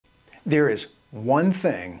There is one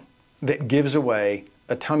thing that gives away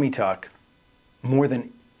a tummy tuck more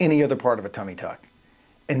than any other part of a tummy tuck,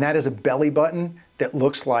 and that is a belly button that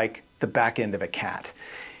looks like the back end of a cat.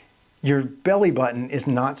 Your belly button is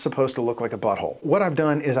not supposed to look like a butthole. What I've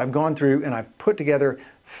done is I've gone through and I've put together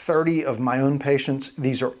 30 of my own patients.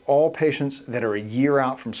 These are all patients that are a year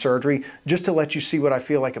out from surgery, just to let you see what I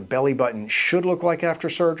feel like a belly button should look like after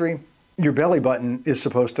surgery. Your belly button is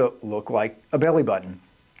supposed to look like a belly button.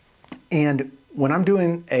 And when I'm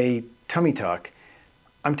doing a tummy tuck,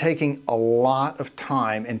 I'm taking a lot of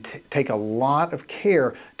time and take a lot of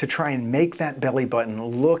care to try and make that belly button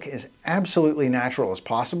look as absolutely natural as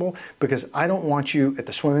possible, because I don't want you at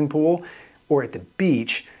the swimming pool or at the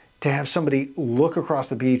beach to have somebody look across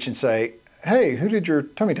the beach and say, hey, who did your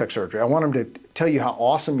tummy tuck surgery? I want them to tell you how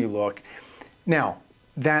awesome you look. Now,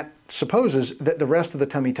 that supposes that the rest of the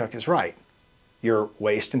tummy tuck is right. Your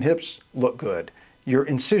waist and hips look good. Your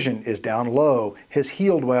incision is down low, has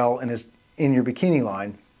healed well, and is in your bikini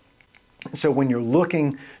line. So when you're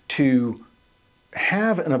looking to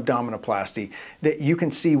have an abdominoplasty, that you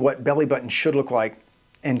can see what belly button should look like,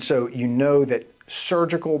 and so you know that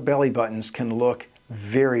surgical belly buttons can look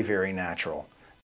very, very natural.